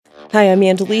Hi, I'm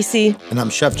Andalisi. And I'm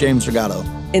Chef James Rigatto.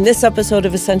 In this episode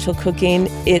of Essential Cooking,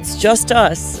 it's just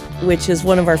us, which is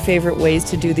one of our favorite ways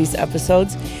to do these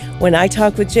episodes, when I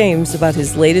talk with James about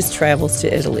his latest travels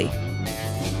to Italy.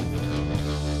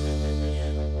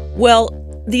 Well,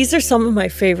 these are some of my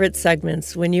favorite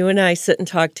segments when you and I sit and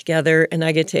talk together and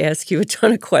I get to ask you a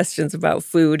ton of questions about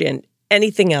food and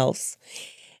anything else.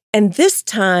 And this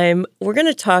time, we're going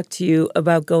to talk to you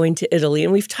about going to Italy.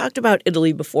 And we've talked about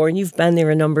Italy before, and you've been there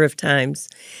a number of times.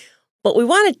 But we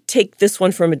want to take this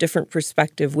one from a different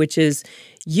perspective, which is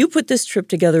you put this trip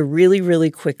together really, really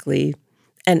quickly.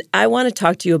 And I want to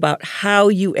talk to you about how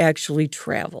you actually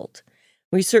traveled.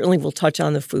 We certainly will touch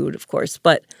on the food, of course.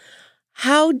 But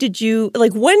how did you,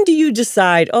 when do you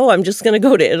decide, I'm just going to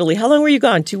go to Italy? How long were you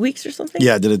gone? 2 weeks or something?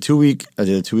 Yeah, I did a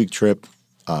two-week trip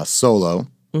solo.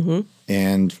 Mm-hmm.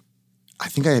 And I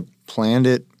think I planned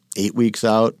it 8 weeks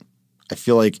out. I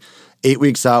feel like 8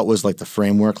 weeks out was like the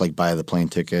framework, like buy the plane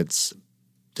tickets,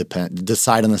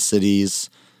 decide on the cities,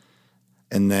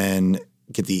 and then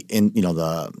get the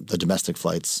domestic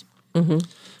flights.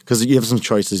 Because you have some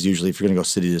choices usually. If you're going to go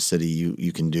city to city,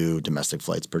 you can do domestic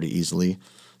flights pretty easily.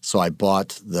 So I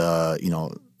bought the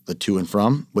to and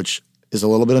from, which is a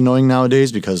little bit annoying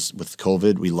nowadays because with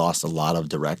COVID, we lost a lot of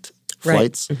direct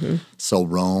flights. Right. Mm-hmm. So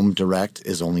Rome direct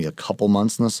is only a couple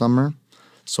months in the summer.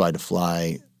 So I had to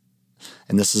fly.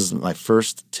 And this is my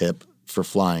first tip for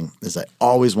flying is I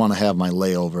always want to have my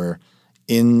layover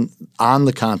on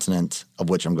the continent of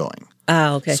which I'm going.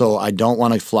 Ah, okay. So I don't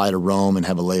want to fly to Rome and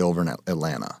have a layover in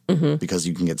Atlanta because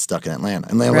you can get stuck in Atlanta.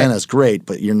 And Atlanta is great,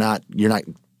 but you're not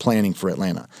planning for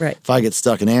Atlanta. Right. If I get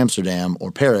stuck in Amsterdam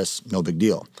or Paris, no big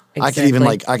deal. Exactly.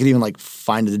 I could even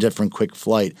find a different quick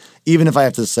flight. Even if I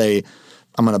have to say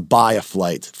I'm going to buy a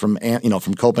flight from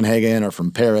Copenhagen or from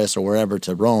Paris or wherever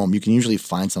to Rome, you can usually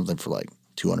find something for like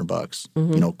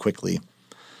 $200, quickly.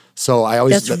 So I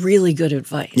always That's really good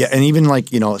advice. Yeah, and even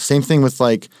same thing with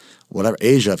whatever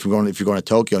Asia. If you're going to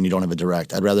Tokyo and you don't have a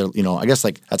direct, I'd rather I guess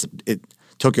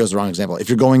Tokyo's the wrong example. If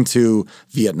you're going to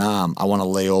Vietnam, I want to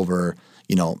lay over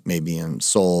maybe in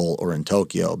Seoul or in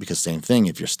Tokyo because same thing.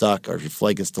 If you're stuck or if your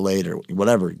flight gets delayed or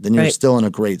whatever, then you're still in a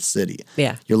great city.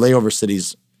 Yeah, your layover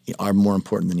cities are more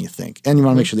important than you think, and you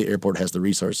want to make sure the airport has the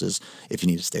resources if you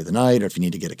need to stay the night or if you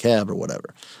need to get a cab or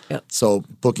whatever. Yep. So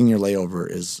booking your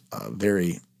layover is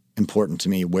very important to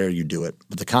me where you do it.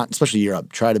 But especially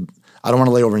Europe, I don't want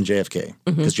to lay over in JFK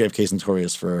because JFK is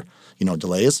notorious for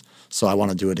delays. So I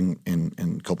want to do it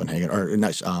in Copenhagen or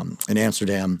in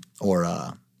Amsterdam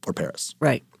or Paris.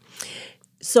 Right.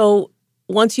 So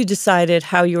once you decided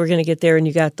how you were going to get there and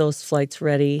you got those flights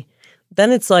ready,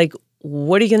 then it's like,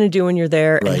 what are you going to do when you're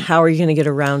there, and how are you going to get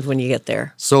around when you get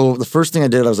there? So the first thing I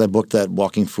did was I booked that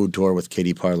walking food tour with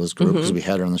Katie Parla's group because we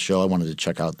had her on the show. I wanted to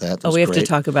check out that. We have to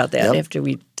talk about that after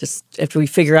we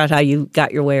figure out how you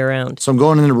got your way around. So I'm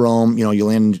going into Rome. You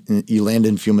land in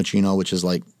Fiumicino, which is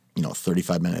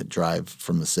 35-minute drive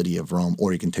from the city of Rome,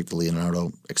 or you can take the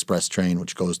Leonardo Express train,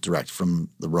 which goes direct from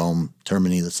the Rome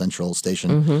Termini, the central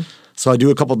station. So I do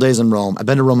a couple days in Rome. I've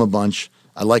been to Rome a bunch.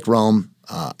 I like Rome.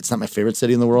 It's not my favorite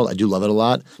city in the world. I do love it a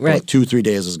lot. Right. 2-3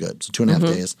 days is good. So 2.5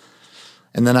 days.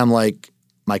 And then I'm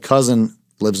my cousin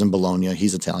lives in Bologna.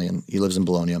 He's Italian. He lives in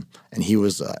Bologna. And he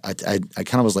was, I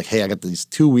kind of was like, hey, I got these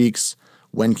 2 weeks.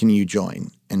 When can you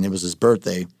join? And it was his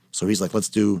birthday. So he's like, let's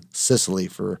do Sicily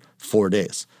for 4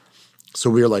 days. So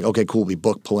we were like, okay, cool. We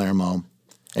booked Palermo.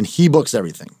 And he books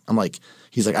everything.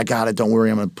 He's like, I got it. Don't worry.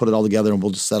 I'm going to put it all together and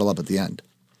we'll just settle up at the end.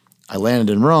 I landed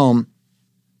in Rome.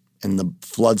 And the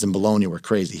floods in Bologna were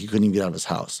crazy. He couldn't even get out of his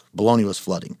house. Bologna was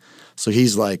flooding. So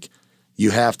he's like,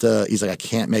 I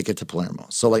can't make it to Palermo.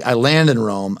 So I land in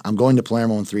Rome. I'm going to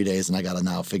Palermo in 3 days, and I got to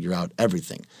now figure out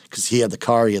everything. Because he had the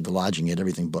car, he had the lodging, he had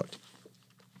everything booked.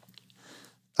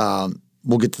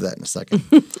 We'll get to that in a second.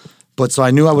 But so I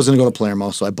knew I was going to go to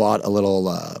Palermo, so I bought a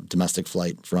little domestic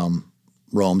flight from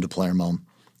Rome to Palermo.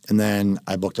 And then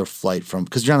I booked a flight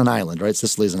because you're on an island, right?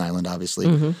 Sicily is an island,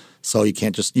 obviously. So you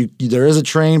can't just there is a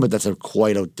train, but that's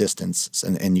quite a distance,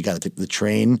 and you got to take the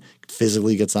train.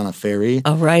 Physically gets on a ferry.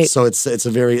 Oh, right. So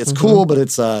it's cool, but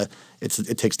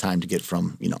it takes time to get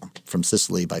from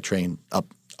Sicily by train up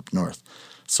north.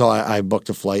 So I booked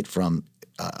a flight from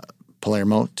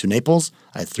Palermo to Naples.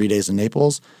 I had 3 days in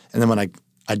Naples, and then when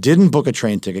I didn't book a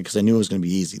train ticket because I knew it was going to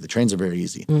be easy. The trains are very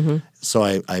easy. So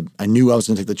I knew I was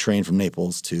going to take the train from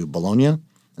Naples to Bologna, and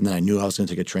then I knew I was going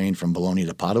to take a train from Bologna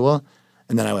to Padua,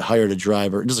 and then I hired a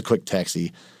driver, just a quick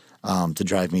taxi, to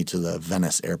drive me to the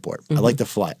Venice airport. I like to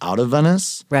fly out of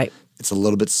Venice. Right. It's a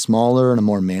little bit smaller and a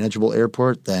more manageable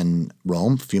airport than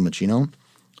Rome, Fiumicino.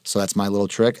 So that's my little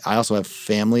trick. I also have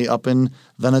family up in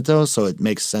Veneto, so it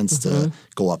makes sense to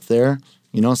go up there,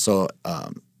 So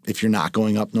if you're not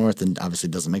going up north, then obviously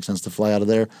it doesn't make sense to fly out of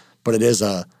there. But it is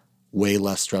a way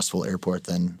less stressful airport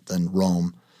than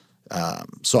Rome.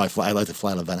 So I like to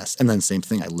fly out of Venice. And then same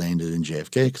thing, I landed in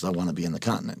JFK because I want to be in the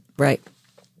continent. Right.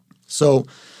 So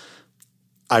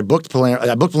I booked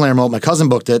Palermo. My cousin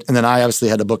booked it, and then I obviously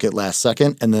had to book it last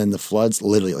second. And then the floods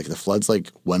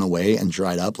went away and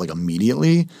dried up like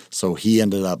immediately. So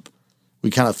we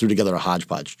kind of threw together a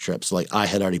hodgepodge trip. So I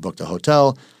had already booked a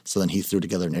hotel. So then he threw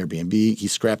together an Airbnb. He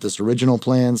scrapped his original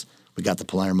plans. We got to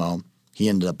Palermo. He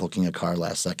ended up booking a car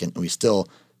last second, and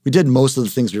we did most of the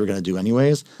things we were going to do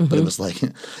anyways. But it was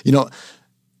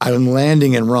I'm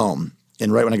landing in Rome.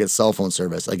 And right when I get cell phone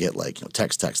service, I get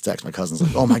text. My cousin's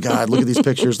like, "Oh my God, look at these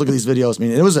pictures, look at these videos." I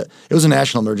mean, it was a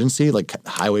national emergency. Like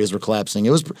highways were collapsing. It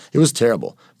was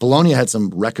terrible. Bologna had some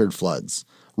record floods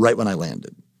right when I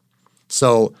landed.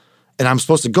 So, and I'm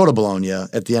supposed to go to Bologna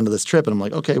at the end of this trip, and I'm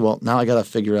like, okay, well now I got to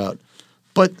figure out.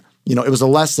 But it was a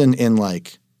lesson in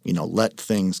let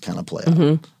things kind of play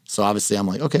out. So obviously I'm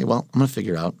like, okay, well I'm gonna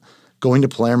figure out going to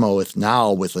Palermo with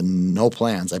no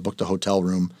plans. I booked a hotel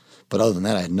room. But other than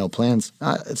that, I had no plans.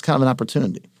 It's kind of an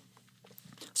opportunity.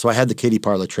 So I had the Katie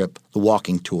Parla trip, the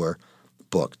walking tour,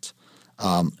 booked.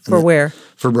 For where?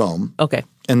 For Rome. Okay.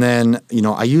 And then,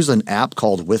 I use an app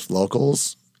called With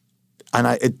Locals. And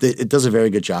it does a very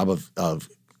good job of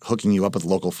hooking you up with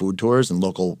local food tours and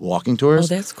local walking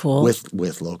tours. Oh, that's cool.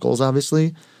 With locals,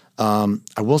 obviously.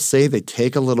 I will say they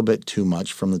take a little bit too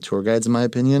much from the tour guides, in my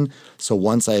opinion. So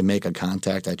once I make a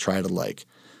contact, I try to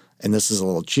and this is a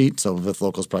little cheat, so With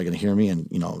Locals probably going to hear me and,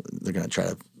 they're going to try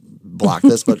to block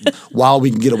this. But while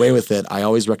we can get away with it, I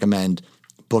always recommend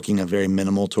booking a very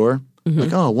minimal tour.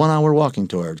 1 hour walking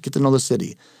tour, get to know the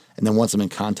city. And then once I'm in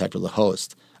contact with the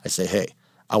host, I say, hey,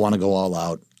 I want to go all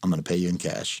out. I'm going to pay you in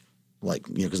cash.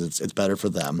 Because it's better for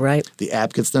them. Right. The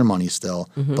app gets their money still,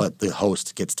 but the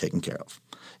host gets taken care of.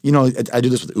 I do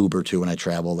this with Uber too when I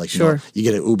travel. Sure. You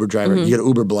get an Uber driver, you get an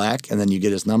Uber Black, and then you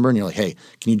get his number, and you're like, hey,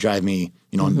 can you drive me,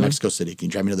 in Mexico City? Can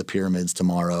you drive me to the pyramids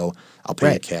tomorrow? I'll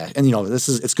pay you cash. And,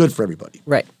 it's good for everybody.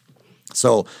 Right.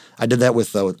 So I did that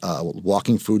with a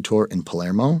walking food tour in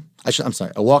Palermo.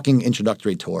 A walking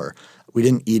introductory tour. We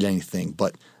didn't eat anything,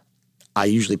 but I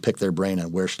usually pick their brain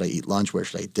on where should I eat lunch, where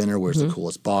should I eat dinner, where's the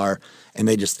coolest bar, and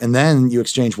then you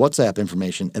exchange WhatsApp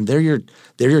information, and they're your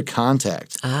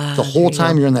contact the whole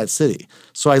time you're in that city.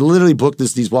 So I literally booked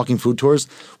these walking food tours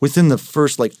within the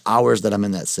first hours that I'm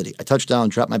in that city. I touch down,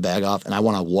 drop my bag off, and I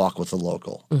want to walk with a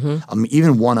local,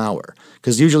 even 1 hour,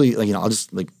 because usually I'll just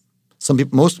some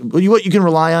people what you can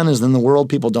rely on is in the world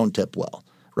people don't tip well,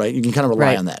 right? You can kind of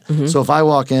rely on that. So if I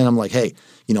walk in, I'm like, hey,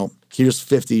 here's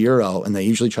 €50, and they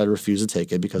usually try to refuse to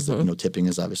take it because tipping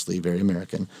is obviously very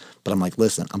American. But I'm like,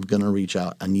 listen, I'm gonna reach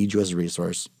out. I need you as a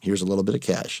resource. Here's a little bit of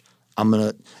cash.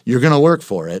 You're gonna work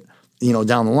for it,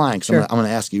 down the line. Because I'm gonna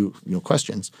ask you,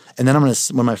 questions, and then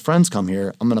when my friends come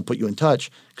here, I'm gonna put you in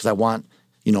touch because I want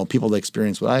people to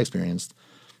experience what I experienced,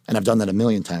 and I've done that a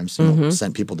million times.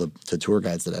 Sent people to tour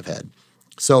guides that I've had.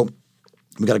 So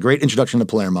we got a great introduction to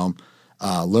Palermo.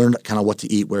 Learned kind of what to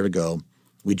eat, where to go.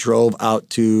 We drove out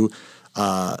to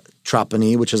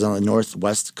Trapani, which is on the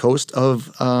northwest coast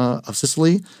of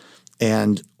Sicily,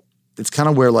 and it's kind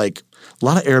of where a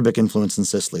lot of Arabic influence in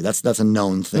Sicily. That's a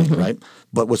known thing, right?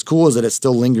 But what's cool is that it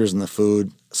still lingers in the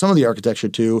food, some of the architecture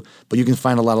too. But you can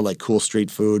find a lot of cool street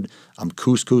food.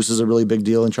 Couscous is a really big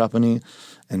deal in Trapani,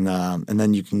 and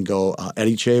then you can go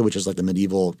Erice, which is the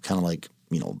medieval kind of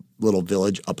little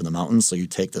village up in the mountains. So you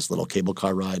take this little cable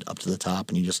car ride up to the top,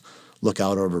 and you just look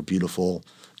out over beautiful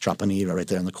Trapani right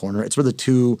there in the corner. It's where the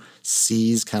two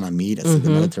seas kind of meet. It's the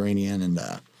Mediterranean and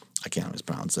I can't always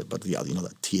pronounce it, but the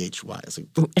THY. It's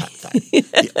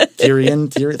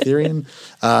Therian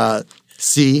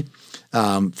sea.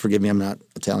 Forgive me, I'm not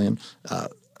Italian.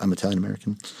 I'm Italian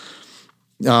American.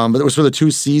 But it was where the two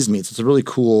seas meet. So it's a really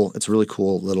cool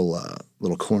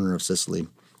little corner of Sicily.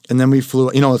 And then we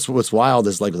flew. What's wild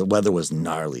is the weather was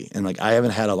gnarly, and I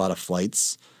haven't had a lot of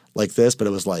flights like this, but it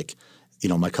was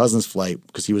my cousin's flight,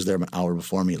 because he was there an hour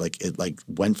before me, it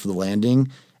went for the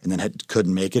landing and then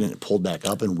couldn't make it, and it pulled back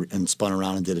up and spun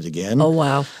around and did it again. Oh,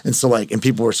 wow. And so and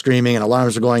people were screaming and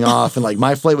alarms were going off, and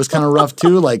my flight was kind of rough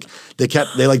too.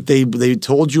 They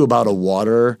told you about a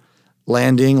water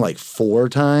landing 4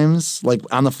 times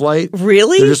on the flight.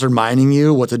 Really? They're just reminding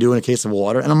you what to do in a case of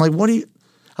water. And I'm like, I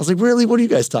was like, really? What are you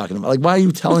guys talking about? Why are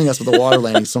you telling us about the water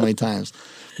landing so many times?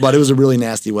 But it was a really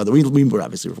nasty weather. We were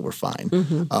obviously fine.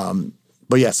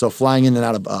 But yeah, so flying in and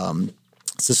out of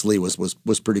Sicily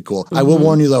was pretty cool. I will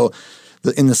warn you though,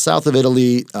 in the south of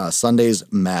Italy, Sundays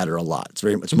matter a lot.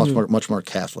 It's much more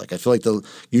Catholic. I feel like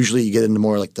usually you get into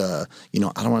more like the I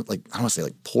don't want to say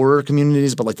like poorer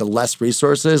communities, but like the less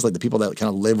resources, like the people that kind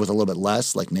of live with a little bit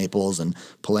less, like Naples and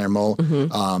Palermo.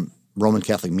 Roman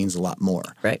Catholic means a lot more.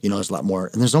 Right. There's a lot more,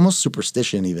 and there's almost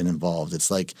superstition even involved.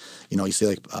 It's like, you see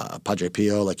like Padre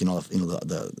Pio, like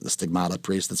the Stigmata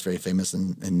priest that's very famous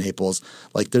in Naples.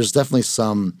 Like there's definitely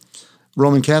some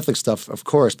Roman Catholic stuff, of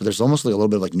course, but there's almost like a little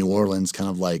bit of like New Orleans kind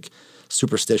of like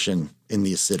superstition in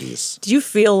these cities. Do you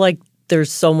feel like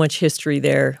there's so much history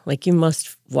there? Like you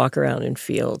must walk around and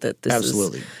feel that this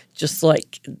Absolutely. is just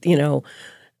like,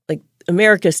 like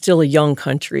America is still a young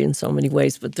country in so many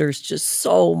ways, but there's just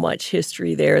so much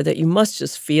history there that you must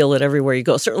just feel it everywhere you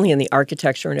go, certainly in the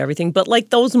architecture and everything. But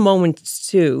like those moments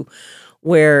too,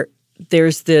 where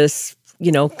there's this,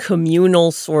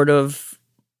 communal sort of,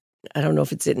 I don't know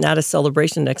if it's not a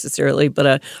celebration necessarily, but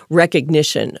a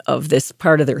recognition of this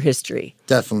part of their history.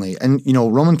 Definitely. And,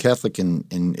 Roman Catholic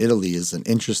in Italy is an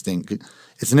interesting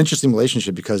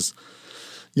relationship because,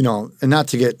 and not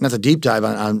to deep dive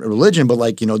on religion, but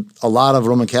like, a lot of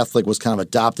Roman Catholic was kind of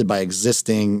adopted by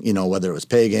existing, whether it was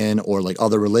pagan or like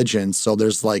other religions. So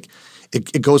there's like,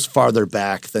 it goes farther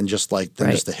back than just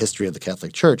the history of the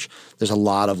Catholic Church. There's a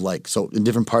lot of like, so in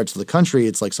different parts of the country,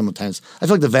 it's like sometimes I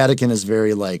feel like the Vatican is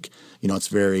very like, it's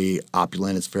very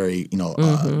opulent. It's very,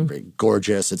 very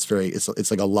gorgeous. It's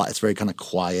like a lot. It's very kind of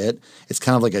quiet. It's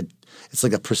kind of like it's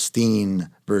like a pristine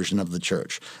version of the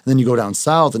church. And then you go down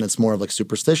south and it's more of like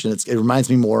superstition. It reminds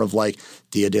me more of like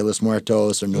Dia de los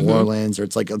Muertos or New Orleans, or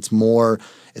it's more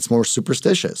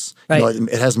superstitious. Right.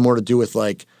 It has more to do with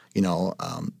like,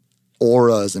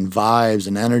 auras and vibes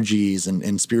and energies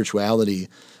and spirituality.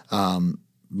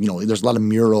 There's a lot of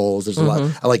murals. There's a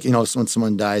lot. I like, when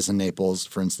someone dies in Naples,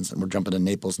 for instance, and we're jumping to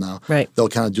Naples now, right. They'll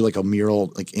kind of do like a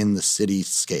mural like in the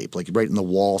cityscape, like right in the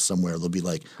wall somewhere. There'll be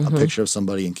like a picture of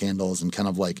somebody and candles and kind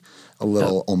of like a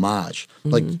little homage.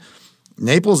 Like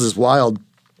Naples is wild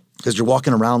because you're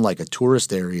walking around like a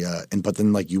tourist area, but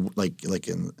then like you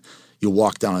you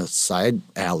walk down a side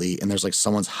alley and there's like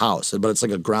someone's house, but it's like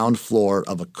a ground floor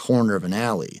of a corner of an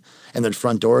alley, and their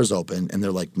front door is open and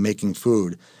they're like making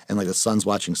food, and like the son's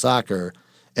watching soccer,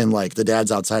 and like the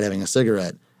dad's outside having a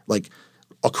cigarette, like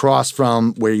across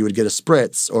from where you would get a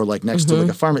spritz or like next to like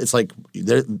a farm. It's like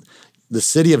the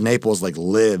city of Naples like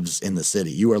lives in the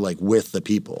city. You are like with the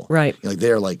people, right? Like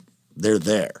they're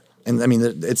there, and I mean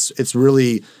it's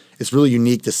really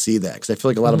unique to see that, because I feel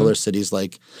like a lot of other cities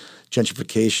like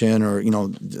gentrification or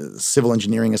civil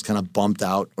engineering is kind of bumped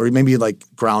out, or maybe like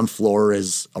ground floor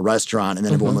is a restaurant and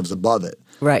then everyone lives above it.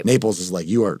 Right. Naples is like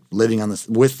you are living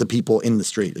with the people in the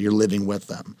street. You're living with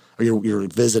them, or you're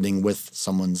visiting with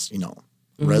someone's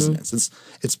residence.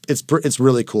 It's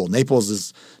really cool.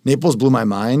 Naples blew my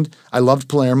mind. I loved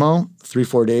Palermo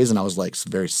 3-4 days, and I was like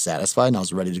very satisfied, and I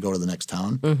was ready to go to the next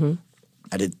town.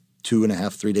 I did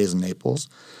 2.5, 3 days in Naples.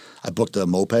 I booked a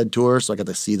moped tour, so I got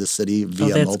to see the city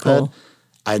via moped. Cool.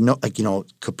 I know,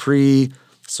 Capri,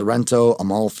 Sorrento,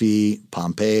 Amalfi,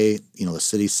 Pompeii, the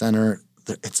city center.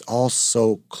 It's all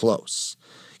so close.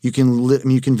 You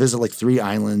can visit like 3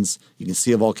 islands. You can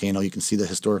see a volcano. You can see the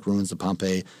historic ruins of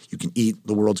Pompeii. You can eat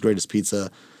the world's greatest pizza.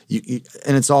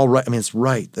 And it's all right. I mean, it's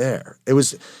right there. I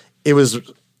was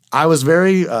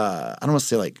very, I don't want to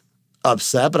say like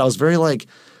upset, but I was very like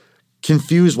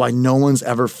confused why no one's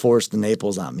ever forced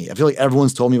Naples on me. I feel like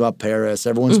everyone's told me about Paris.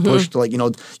 Everyone's pushed, like,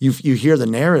 you hear the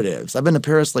narratives. I've been to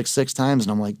Paris like 6 times,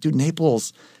 and I'm like, dude,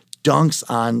 Naples dunks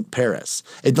on Paris.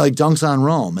 It like dunks on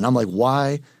Rome. And I'm like,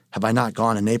 why have I not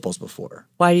gone to Naples before?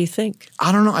 Why do you think?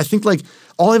 I don't know. I think like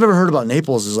all I've ever heard about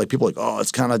Naples is like people like, oh,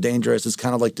 it's kind of dangerous. It's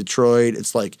kind of like Detroit.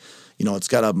 It's like, it's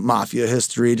got a mafia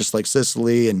history, just like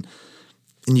Sicily. And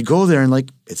you go there and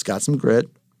like, it's got some grit.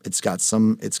 It's got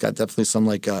definitely some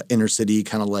like inner city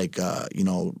kind of like,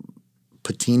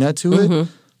 patina to it.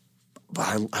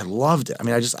 But I loved it. I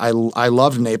mean, I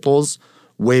loved Naples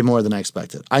way more than I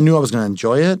expected. I knew I was going to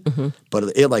enjoy it, but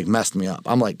it like messed me up.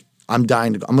 I'm like, I'm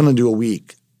dying to go. I'm going to do a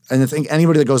week. And I think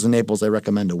anybody that goes to Naples, I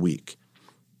recommend a week.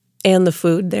 And the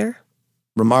food there?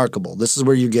 Remarkable. This is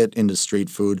where you get into street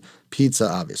food. Pizza,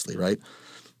 obviously, right?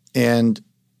 And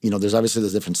there's obviously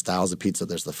different styles of pizza.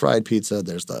 There's the fried pizza.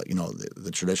 There's the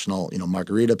the traditional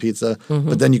margarita pizza.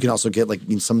 But then you can also get like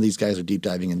some of these guys are deep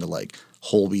diving into like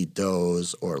whole wheat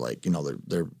doughs, or like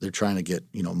they're trying to get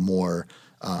more.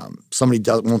 Somebody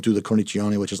won't do the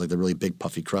cornicione, which is like the really big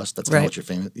puffy crust. That's kind of what you're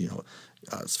famous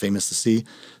it's famous to see.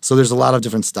 So there's a lot of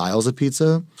different styles of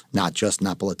pizza, not just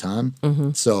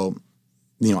Napolitan. So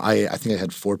I think I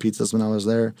had 4 pizzas when I was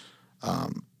there.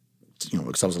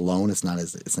 because I was alone. It's not,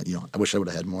 I wish I would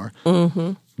have had more.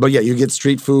 Mm-hmm. But yeah, you get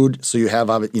street food. So you have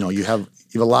a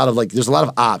lot of there's a lot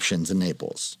of options in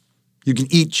Naples. You can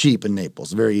eat cheap in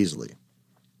Naples very easily.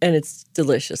 And it's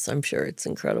delicious. I'm sure it's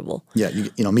incredible. Yeah,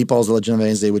 meatballs alla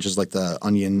genovese, which is like the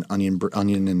onion,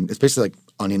 and it's basically like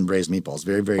onion braised meatballs.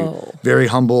 Very, very, very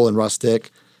humble and rustic.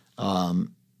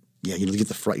 Yeah, you get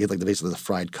basically the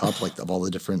fried cup, like of all the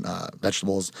different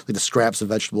vegetables, like the scraps of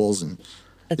vegetables, and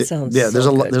that sounds. Yeah, there's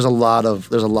good. there's a lot of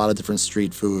different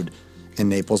street food in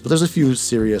Naples, but there's a few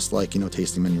serious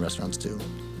tasting menu restaurants too.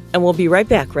 And we'll be right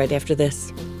back right after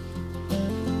this.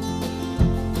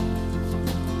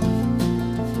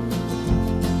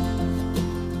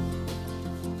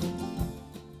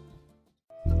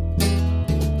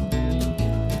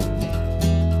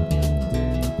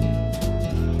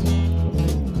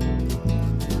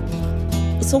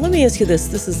 So let me ask you this.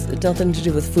 This is nothing to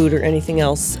do with food or anything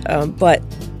else, but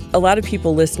a lot of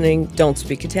people listening don't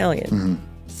speak Italian. Mm-hmm.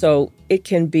 So it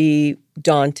can be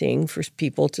daunting for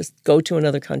people to go to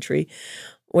another country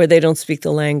where they don't speak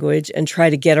the language and try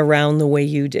to get around the way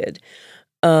you did.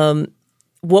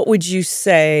 What would you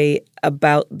say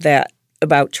about that,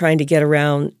 about trying to get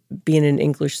around being an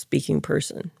English-speaking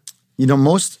person?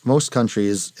 Most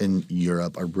countries in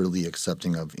Europe are really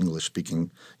accepting of English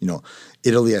speaking.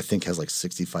 Italy, I think, has like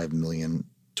 65 million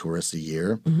tourists a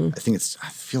year. Mm-hmm. I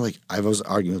feel like I was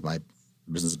arguing with my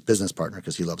business partner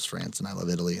because he loves France and I love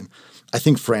Italy. And I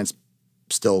think France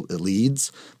still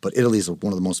leads, but Italy is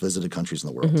one of the most visited countries in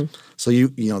the world. Mm-hmm. So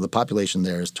the population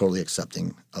there is totally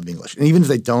accepting of English. And even if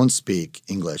they don't speak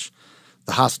English,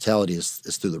 the hospitality is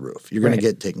through the roof. You're going to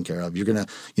get taken care of. You're going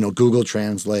to, Google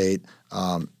Translate.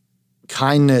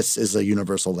 Kindness is a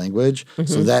universal language,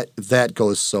 so that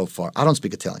goes so far. I don't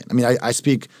speak Italian. I mean, I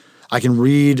can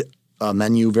read a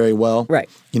menu very well, right?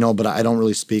 But I don't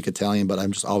really speak Italian. But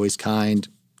I'm just always kind,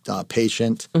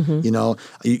 patient. Mm-hmm.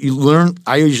 You learn.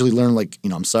 I usually learn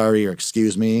I'm sorry or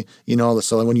excuse me.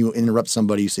 So when you interrupt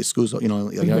somebody, you say scusa.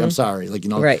 I'm sorry.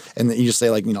 Right. And then you just say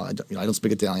I don't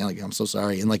speak Italian. I'm so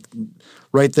sorry. And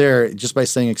right there, just by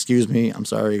saying excuse me, I'm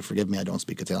sorry, forgive me, I don't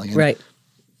speak Italian. Right.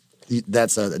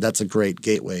 That's a great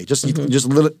gateway. Just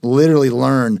literally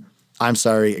learn. I'm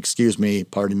sorry. Excuse me.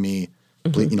 Pardon me.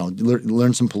 Please,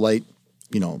 learn some polite,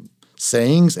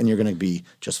 sayings, and you're going to be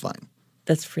just fine.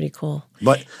 That's pretty cool.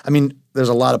 But I mean, there's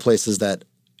a lot of places that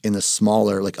in the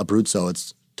smaller, like Abruzzo,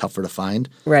 it's tougher to find.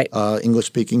 Right. English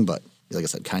speaking, but like I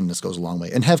said, kindness goes a long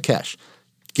way. And have cash.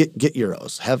 Get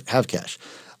euros. Have cash.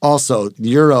 Also,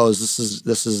 euros,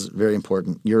 this is very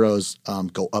important. Euros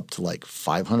go up to like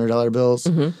 $500 bills,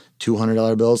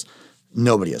 $200 bills.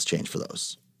 Nobody has change for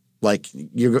those. Like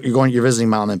you're visiting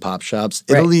mom and pop shops.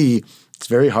 Right. Italy, it's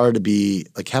very hard to be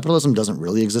capitalism doesn't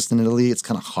really exist in Italy. It's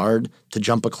kind of hard to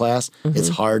jump a class. Mm-hmm. It's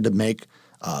hard to make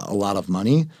a lot of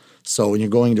money. So when you're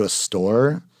going to a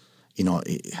store,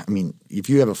 if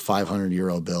you have a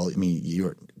 €500 bill,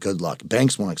 you're good luck.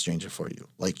 Banks won't exchange it for you.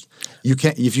 You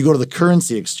can't. If you go to the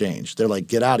currency exchange, they're like,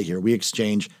 get out of here. We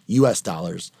exchange U.S.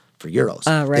 dollars for euros.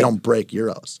 Right. They don't break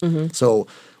euros. Mm-hmm. So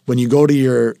when you go to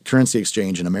your currency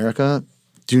exchange in America,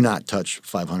 do not touch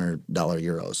 $500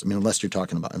 euros. Unless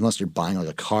you're buying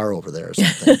a car over there or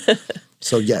something.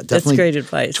 So yeah, definitely. That's great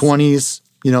advice. 20s.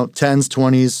 10s,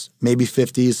 20s, maybe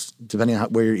 50s, depending on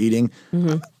where you're eating.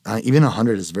 Mm-hmm. Even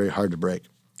 100 is very hard to break.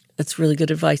 That's really good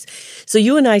advice. So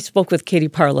you and I spoke with Katie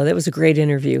Parla. That was a great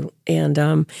interview.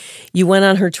 And you went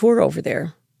on her tour over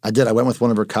there. I did. I went with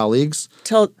one of her colleagues.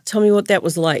 Tell me what that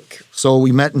was like. So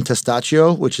we met in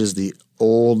Testaccio, which is the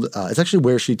old it's actually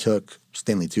where she took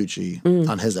Stanley Tucci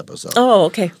on his episode. Oh,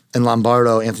 okay. And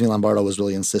Anthony Lombardo was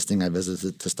really insisting I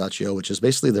visited Testaccio, which is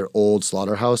basically their old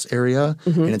slaughterhouse area,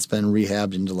 and it's been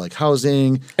rehabbed into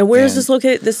housing. And where is this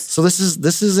located? So this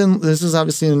is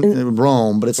obviously in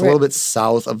Rome, but it's a little bit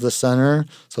south of the center,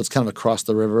 so it's kind of across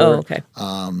the river. Oh, okay.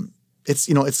 It's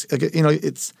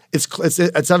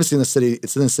obviously in the city.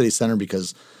 It's in the city center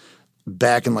because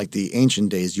back in the ancient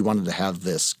days, you wanted to have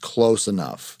this close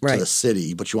enough to the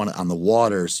city, but you want it on the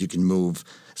water so you can move.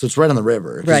 So it's right on the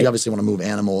river because you obviously want to move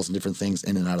animals and different things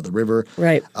in and out of the river.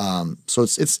 Right. So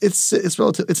it's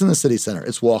relative. It's in the city center.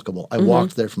 It's walkable. I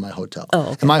walked there from my hotel. Oh,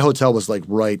 okay. And my hotel was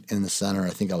right in the center.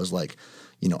 I think I was a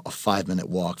 5-minute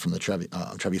walk from the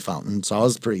Trevi Fountain. So I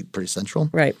was pretty central.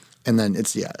 Right. And then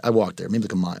I walked there maybe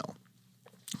a mile.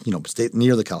 Stay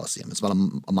near the Coliseum. It's about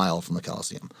a mile from the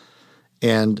Coliseum,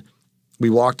 and we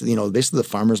walked, basically the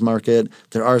farmer's market.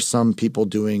 There are some people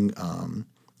doing,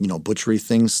 butchery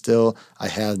things still. I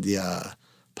had the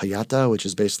paiata, which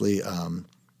is basically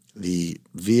the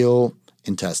veal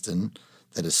intestine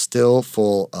that is still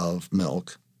full of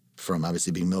milk from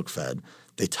obviously being milk fed.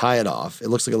 They tie it off. It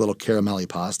looks like a little caramelly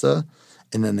pasta,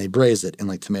 and then they braise it in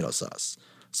like tomato sauce.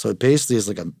 So it basically is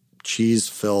like a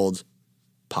cheese-filled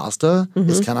pasta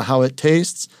is kind of how it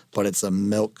tastes, but it's a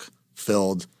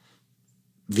milk-filled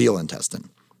veal intestine.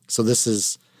 So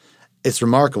it's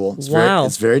remarkable.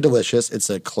 It's very delicious. It's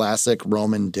a classic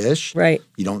Roman dish. Right.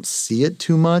 You don't see it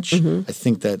too much. I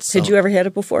think that's. Had you ever had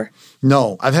it before?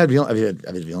 No, I've had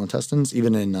veal intestines.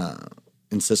 Even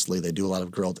in Sicily, they do a lot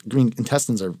of grilled. I mean,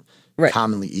 intestines are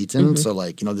commonly eaten. So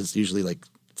like there's usually like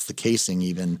it's the casing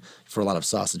even for a lot of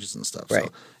sausages and stuff. Right.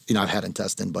 So I've had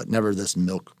intestine, but never this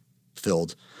milk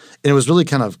filled. And it was really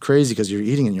kind of crazy because you're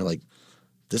eating and you're like,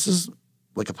 this is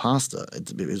like a pasta.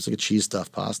 It was like a cheese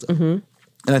stuffed pasta.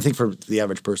 And I think for the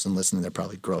average person listening, they're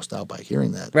probably grossed out by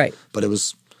hearing that. Right. But it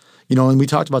was, and we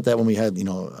talked about that when we had,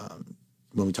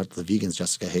 when we talked to the vegans,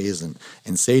 Jessica Hayes and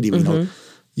Sadie,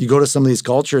 you go to some of these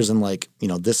cultures and like,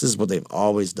 this is what they've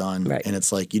always done. Right. And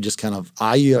it's like you just kind of,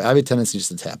 I have a tendency just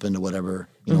to tap into whatever,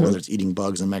 whether it's eating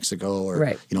bugs in Mexico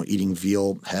or, eating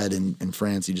veal head in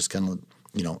France, you just kind of,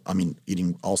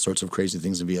 eating all sorts of crazy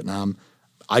things in Vietnam.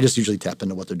 I just usually tap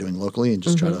into what they're doing locally and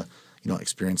just try to,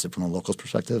 experience it from a local's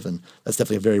perspective. And that's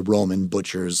definitely a very Roman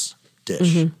butcher's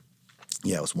dish.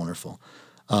 Yeah, it was wonderful.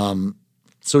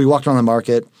 So we walked around the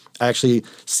market. I actually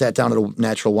sat down at a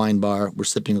natural wine bar. We're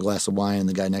sipping a glass of wine, and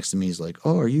the guy next to me is like,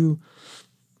 "Oh, you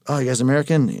guys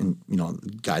American?" And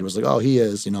the guide was like, "Oh, he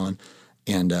is," and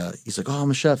he's like, "Oh,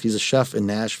 I'm a chef." He's a chef in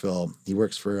Nashville. He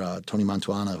works for Tony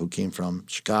Mantuana, who came from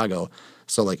Chicago.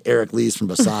 So like Eric Lees from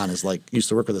Basan is like used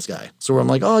to work with this guy. So I'm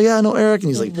like, "Oh yeah, I know Eric," and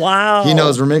he's like, "Wow, he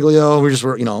knows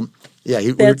Vermiglio."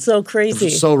 That's so crazy,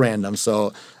 so random.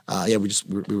 So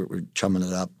we're chumming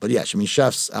it up. But yeah, I mean,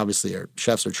 chefs obviously are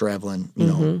traveling.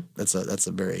 That's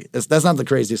not the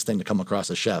craziest thing to come across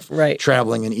a chef, right?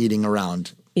 Traveling and eating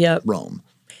around Rome.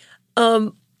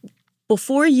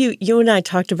 Before you and I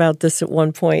talked about this at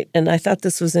one point, and I thought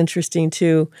this was interesting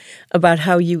too, about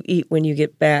how you eat when you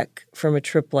get back from a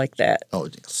trip like that. Oh,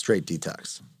 straight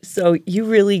detox. So you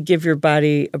really give your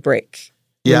body a break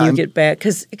when you get back,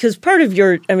 because part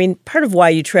of why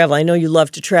you travel. I know you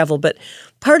love to travel, but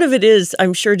part of it is,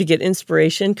 I'm sure, to get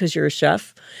inspiration because you're a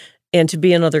chef, and to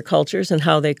be in other cultures and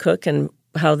how they cook and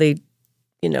how they,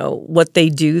 what they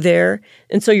do there,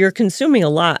 and so you're consuming a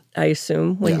lot, I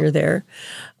assume, when you're there.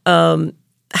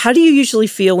 How do you usually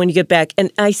feel when you get back?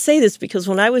 And I say this because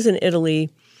when I was in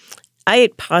Italy, I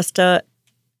ate pasta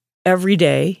every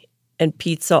day and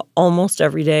pizza almost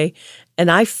every day,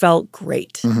 and I felt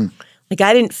great. Like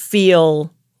I didn't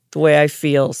feel the way I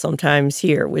feel sometimes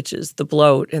here, which is the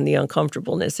bloat and the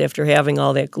uncomfortableness after having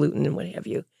all that gluten and what have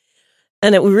you.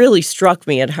 And it really struck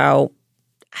me at how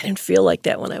I didn't feel like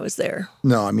that when I was there.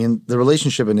 No, I mean, the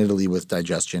relationship in Italy with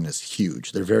digestion is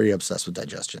huge. They're very obsessed with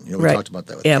digestion. We talked about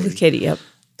that with Katie. With Katie, yep.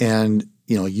 And,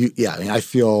 I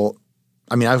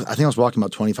think I was walking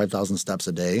about 25,000 steps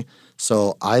a day.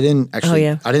 So I didn't actually,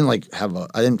 I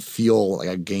didn't feel like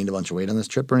I gained a bunch of weight on this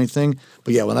trip or anything.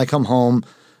 But yeah, when I come home,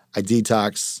 I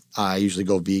detox. I usually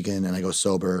go vegan and I go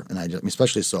sober, and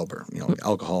especially sober.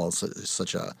 Alcohol is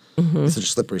such a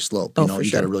slippery slope.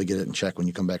 You got to really get it in check when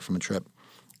you come back from a trip.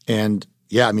 And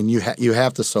yeah, I mean, you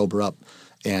have to sober up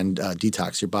and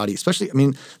detox your body. Especially, I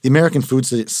mean, the American food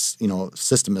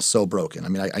system is so broken. I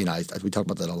mean, we talk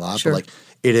about that a lot, but like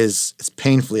it's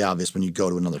painfully obvious when you go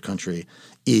to another country,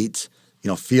 eat,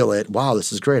 feel it. Wow,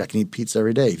 this is great. I can eat pizza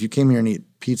every day. If you came here and eat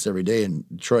pizza every day in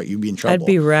Detroit, you'd be in trouble. I'd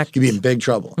be wrecked. You'd be in big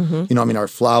trouble. Our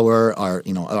flour, our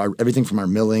everything from our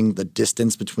milling, the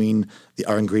distance between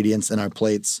our ingredients and our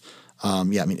plates.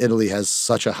 Italy has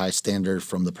such a high standard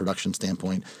from the production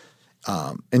standpoint.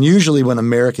 And usually when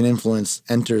American influence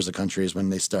enters a country is when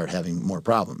they start having more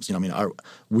problems.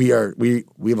 We have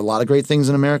a lot of great things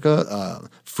in America.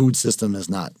 Food system is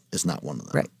not one of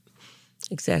them. Right.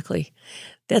 Exactly.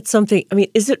 That's something,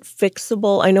 is it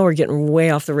fixable? I know we're getting way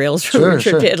off the rails from our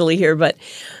trip to Italy here, but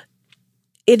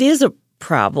it is a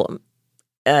problem.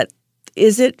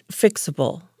 Is it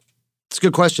fixable? It's a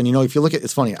good question. If you look at,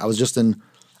 it's funny. I was just in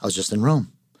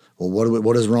Rome. Well,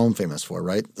 what is Rome famous for,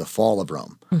 right? The fall of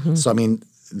Rome. So,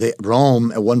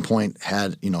 Rome at one point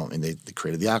had, and they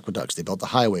created the aqueducts. They built the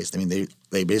highways.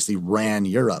 They basically ran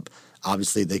Europe.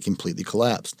 Obviously, they completely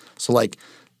collapsed. So, like,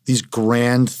 these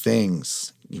grand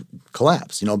things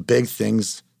collapse. Big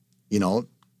things,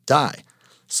 die.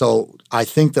 So I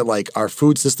think that, like, our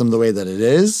food system, the way that it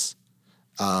is,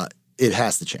 it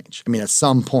has to change. At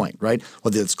some point, right?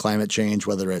 Whether it's climate change,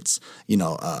 whether it's,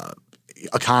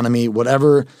 economy,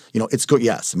 whatever, it's good.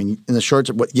 Yes. I mean, in the short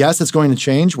term, yes, it's going to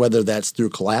change, whether that's through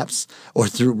collapse or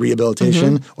through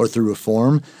rehabilitation or through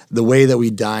reform. The way that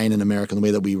we dine in America, the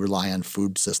way that we rely on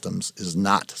food systems is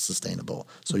not sustainable.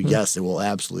 So yes, it will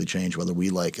absolutely change whether we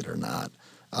like it or not.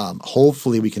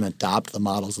 Hopefully we can adopt the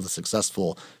models of the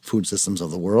successful food systems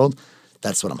of the world.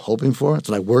 That's what I'm hoping for. That's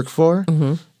what I work for.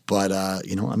 But,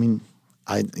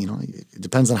 it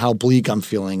depends on how bleak I'm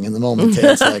feeling in the moment to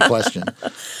answer that question.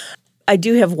 I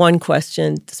do have one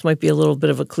question. This might be a little bit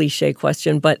of a cliche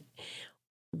question, but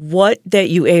what that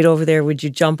you ate over there would you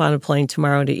jump on a plane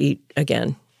tomorrow to eat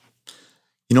again?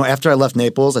 After I left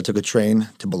Naples, I took a train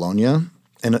to Bologna.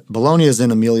 And Bologna is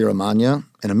in Emilia-Romagna.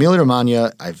 And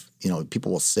Emilia-Romagna,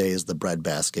 people will say, is the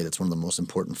breadbasket. It's one of the most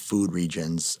important food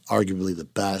regions, arguably the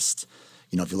best.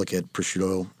 If you look at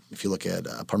prosciutto, if you look at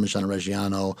Parmigiano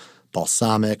Reggiano,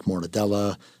 balsamic,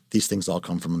 mortadella, these things all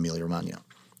come from Emilia-Romagna.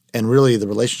 And really, the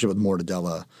relationship with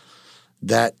mortadella,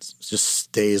 that just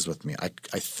stays with me. I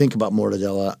think about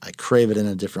mortadella. I crave it in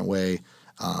a different way.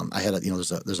 I had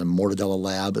there's a mortadella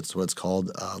lab. It's what it's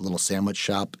called, a little sandwich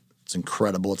shop. It's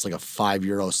incredible. It's like a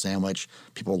 €5 sandwich.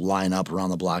 People line up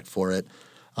around the block for it.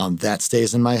 That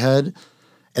stays in my head.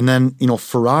 And then,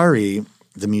 Ferrari,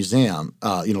 the museum,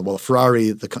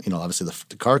 Ferrari, obviously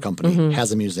the car company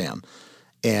has a museum.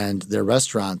 And their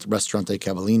restaurant, Ristorante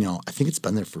Cavallino, I think it's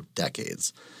been there for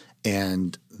decades.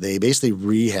 And they basically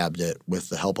rehabbed it with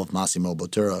the help of Massimo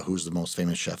Bottura, who's the most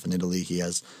famous chef in Italy. He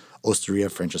has Osteria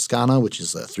Francescana, which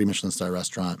is a 3 Michelin-star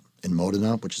restaurant in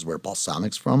Modena, which is where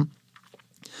balsamic's from.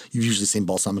 You've usually seen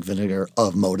balsamic vinegar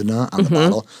of Modena on the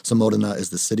bottle. So Modena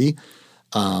is the city.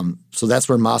 So that's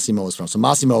where Massimo is from. So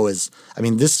Massimo is,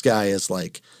 this guy is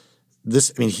like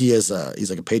this. He's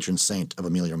like a patron saint of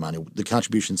Emilia-Romagna. The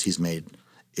contributions he's made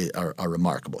are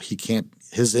remarkable.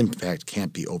 His impact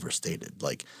can't be overstated.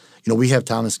 We have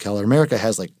Thomas Keller. America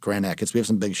has like Grant Achatz. We have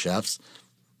some big chefs.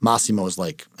 Massimo is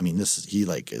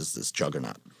is this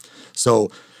juggernaut. So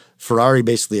Ferrari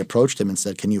basically approached him and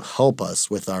said, "Can you help us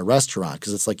with our restaurant?"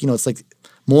 Because it's like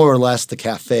more or less the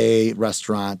cafe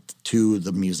restaurant to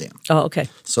the museum. Oh, okay.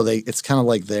 So it's kind of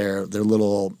like their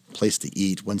little place to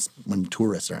eat when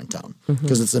tourists are in town,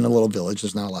 because it's in a little village.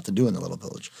 There's not a lot to do in the little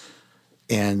village.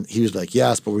 And he was like,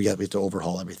 "Yes, but we have to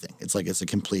overhaul everything. It's a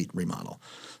complete remodel."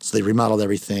 So they remodeled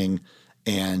everything,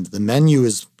 and the menu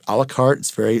is a la carte.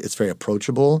 It's very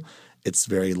approachable. It's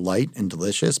very light and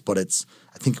delicious. But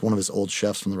I think one of his old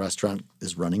chefs from the restaurant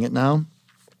is running it now,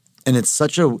 and it's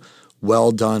such a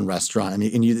well done restaurant.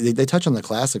 They touch on the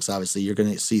classics. Obviously, you're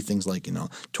going to see things like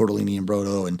tortellini and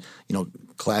brodo and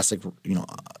classic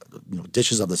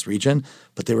dishes of this region,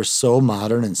 but they were so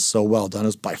modern and so well done. It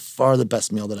was by far the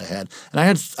best meal that I had. And I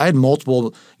had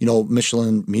multiple,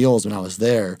 Michelin meals when I was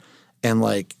there, and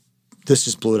this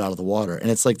just blew it out of the water. And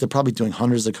it's they're probably doing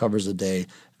hundreds of covers a day,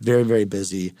 very, very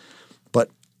busy. But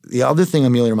the other thing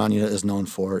Emilia-Romagna is known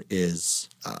for is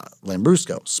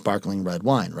Lambrusco, sparkling red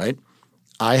wine, right?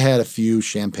 I had a few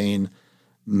champagne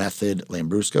method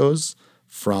Lambruscos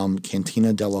from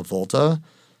Cantina della Volta.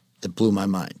 It blew my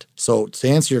mind. So to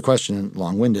answer your question,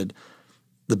 long-winded,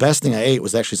 the best thing I ate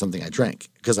was actually something I drank,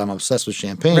 because I'm obsessed with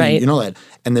champagne. Right. You know that.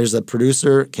 And there's a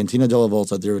producer, Cantina della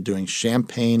Volta, they were doing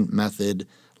champagne method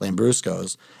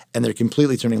Lambruscos, and they're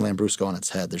completely turning Lambrusco on its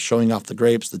head. They're showing off the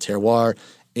grapes, the terroir,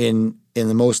 in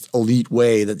the most elite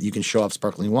way that you can show off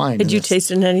sparkling wine. Had you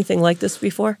tasted anything like this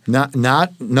before? Not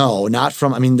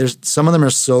from, there's some of them are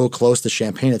so close to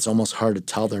champagne, it's almost hard to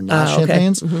tell they're not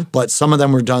champagnes, but some of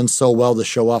them were done so well to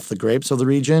show off the grapes of the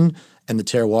region and the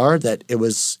terroir that it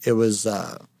was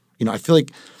I feel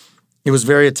like it was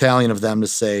very Italian of them to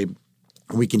say,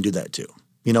 we can do that too.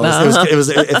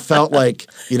 It felt like,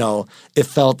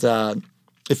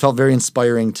 it felt very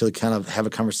inspiring to kind of have a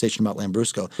conversation about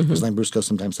Lambrusco, because Lambrusco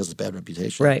sometimes has a bad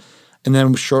reputation. Right. And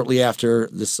then shortly after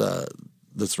this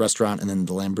restaurant and then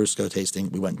the Lambrusco tasting,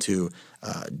 we went to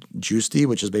Giusti,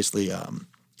 which is basically a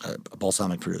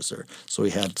balsamic producer. So we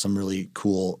had some really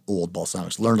cool old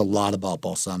balsamics. Learned a lot about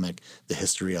balsamic, the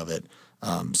history of it.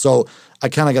 So I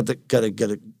kind of got a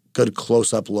good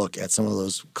close-up look at some of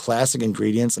those classic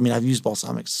ingredients. I've used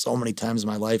balsamic so many times in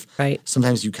my life. Right.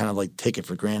 Sometimes you kind of take it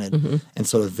for granted, and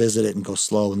so to visit it and go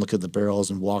slow and look at the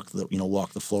barrels and walk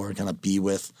the floor and kind of be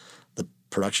with the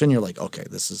production, you're like, okay,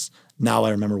 now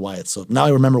I remember why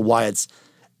it's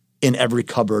in every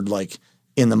cupboard,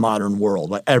 in the modern world.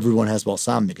 Why everyone has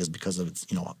balsamic is because of its,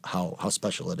 how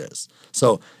special it is.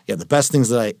 So yeah, the best things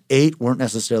that I ate weren't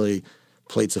necessarily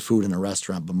plates of food in a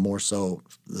restaurant, but more so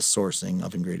the sourcing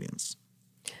of ingredients.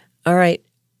 All right.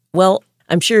 Well,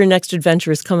 I'm sure your next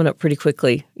adventure is coming up pretty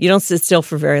quickly. You don't sit still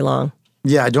for very long.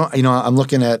 Yeah, I don't. I'm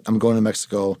going to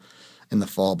Mexico in the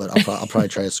fall, but I'll probably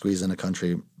try to squeeze in a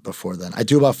country before then. I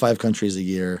do about 5 countries a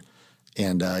year.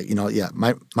 And,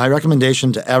 my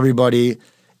recommendation to everybody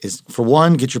is, for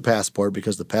one, get your passport,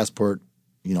 because the passport,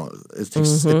 I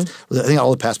think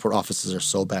all the passport offices are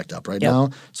so backed up right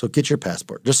now. So get your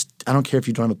passport. I don't care if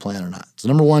you don't have a plan or not. So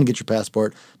number 1, get your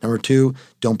passport. Number 2,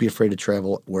 don't be afraid to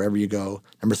travel wherever you go.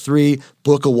 Number 3,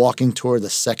 book a walking tour the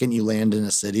second you land in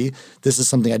a city. This is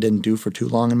something I didn't do for too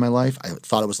long in my life. I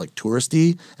thought it was like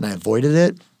touristy and I avoided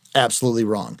it. Absolutely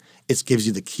wrong. It gives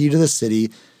you the key to the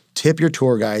city. Tip your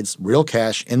tour guides, real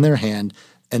cash in their hand,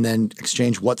 and then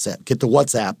exchange WhatsApp. Get the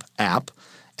WhatsApp app,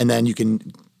 and then you can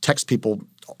text people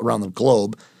around the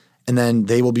globe, and then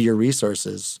they will be your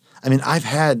resources. I mean, I've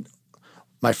had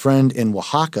my friend in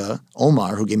Oaxaca,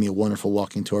 Omar, who gave me a wonderful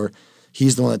walking tour.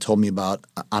 He's the one that told me about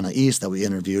Anais that we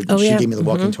interviewed. And she gave me the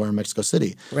walking tour in Mexico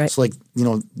City. Right. So,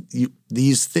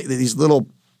 these little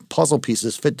puzzle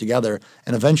pieces fit together,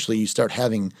 and eventually you start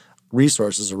having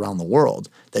resources around the world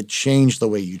that change the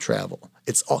way you travel.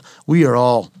 We are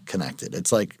all connected.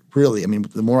 It's like, really, I mean,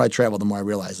 the more I travel, the more I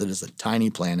realize it is a tiny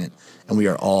planet, and we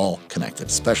are all connected,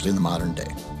 especially in the modern day.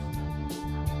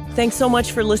 Thanks so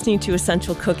much for listening to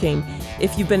Essential Cooking.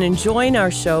 If you've been enjoying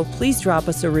our show, please drop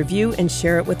us a review and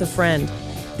share it with a friend.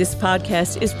 This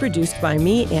podcast is produced by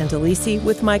me, Ann Delisi,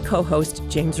 with my co-host,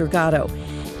 James Rigatto.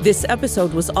 This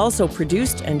episode was also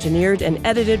produced, engineered, and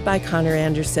edited by Connor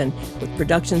Anderson, with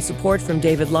production support from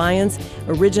David Lyons,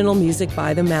 original music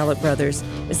by the Mallet Brothers.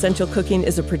 Essential Cooking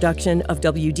is a production of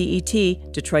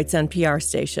WDET, Detroit's NPR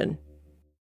station.